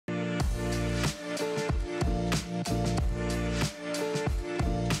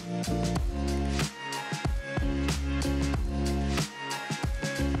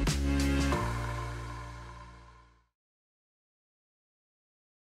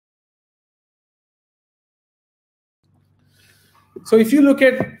So if you look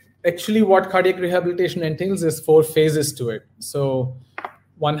at actually what cardiac rehabilitation entails, there's 4 phases to it. So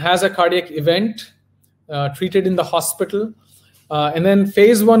one has a cardiac event treated in the hospital. And then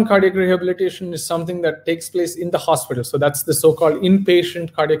phase 1 cardiac rehabilitation is something that takes place in the hospital. So that's the so-called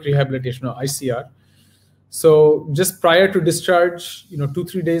inpatient cardiac rehabilitation, or ICR. So just prior to discharge,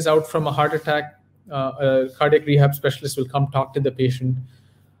 2-3 days out from a heart attack, a cardiac rehab specialist will come talk to the patient,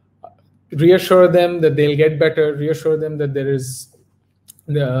 reassure them that they'll get better, reassure them that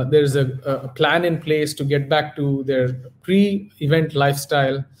there's a plan in place to get back to their pre-event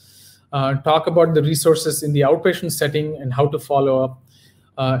lifestyle, talk about the resources in the outpatient setting and how to follow up,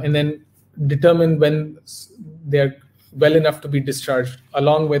 and then determine when they're well enough to be discharged,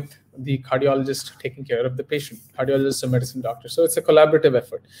 along with the cardiologist taking care of the patient, cardiologist or medicine doctor. So it's a collaborative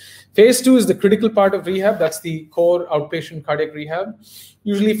effort. Phase 2 is the critical part of rehab. That's the core outpatient cardiac rehab.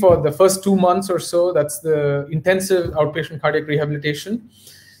 Usually for the first 2 months or so, that's the intensive outpatient cardiac rehabilitation.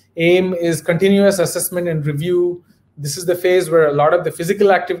 AIM is continuous assessment and review. This is the phase where a lot of the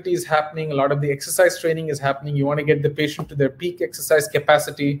physical activity is happening, a lot of the exercise training is happening. You want to get the patient to their peak exercise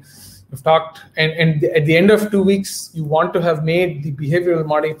capacity. We've talked, and at the end of 2 weeks, you want to have made the behavioral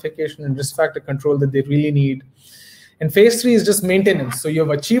modification and risk factor control that they really need. And phase 3 is just maintenance. So you have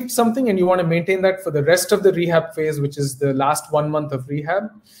achieved something and you want to maintain that for the rest of the rehab phase, which is the last 1 month of rehab.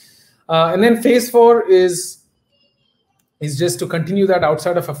 And then phase 4 is just to continue that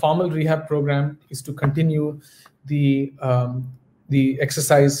outside of a formal rehab program, is to continue the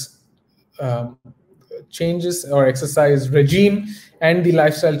exercise changes or exercise regime and the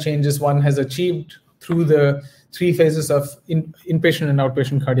lifestyle changes one has achieved through the 3 phases of inpatient and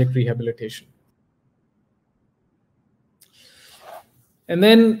outpatient cardiac rehabilitation. And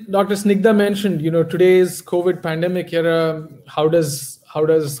then Dr. Snigdha mentioned, today's COVID pandemic era, how does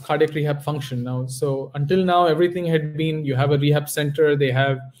cardiac rehab function now? So until now, everything had been, you have a rehab center, they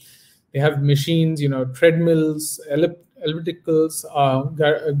have machines, treadmills, ellipticals,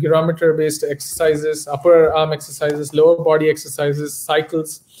 gyrometer-based exercises, upper arm exercises, lower body exercises,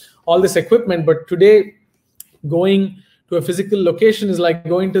 cycles, all this equipment. But today, going to a physical location is like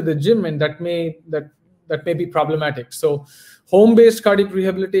going to the gym, and that may be problematic. So home-based cardiac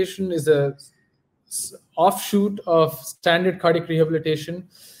rehabilitation is a offshoot of standard cardiac rehabilitation.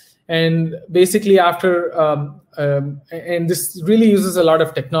 And basically after, and this really uses a lot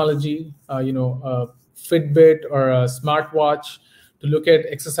of technology, Fitbit or a smartwatch to look at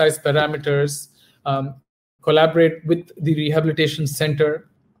exercise parameters, collaborate with the rehabilitation center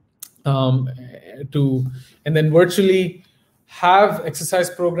and then virtually have exercise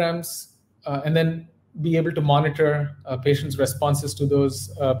programs and then be able to monitor patients' responses to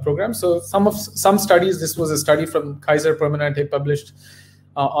those programs. So some studies, this was a study from Kaiser Permanente published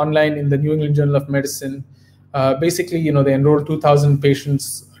online in the New England Journal of Medicine. Basically, they enrolled 2,000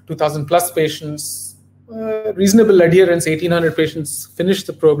 patients, 2,000 plus patients, reasonable adherence, 1,800 patients finished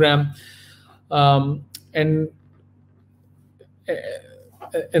the program. And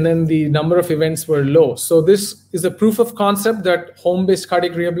then the number of events were low. So this is a proof of concept that home-based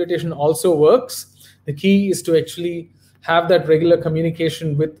cardiac rehabilitation also works. The key is to actually have that regular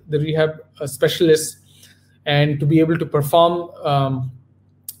communication with the rehab specialist and to be able to perform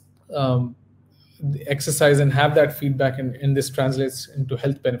the exercise and have that feedback, and this translates into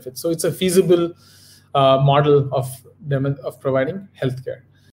health benefits. So it's a feasible model of providing healthcare.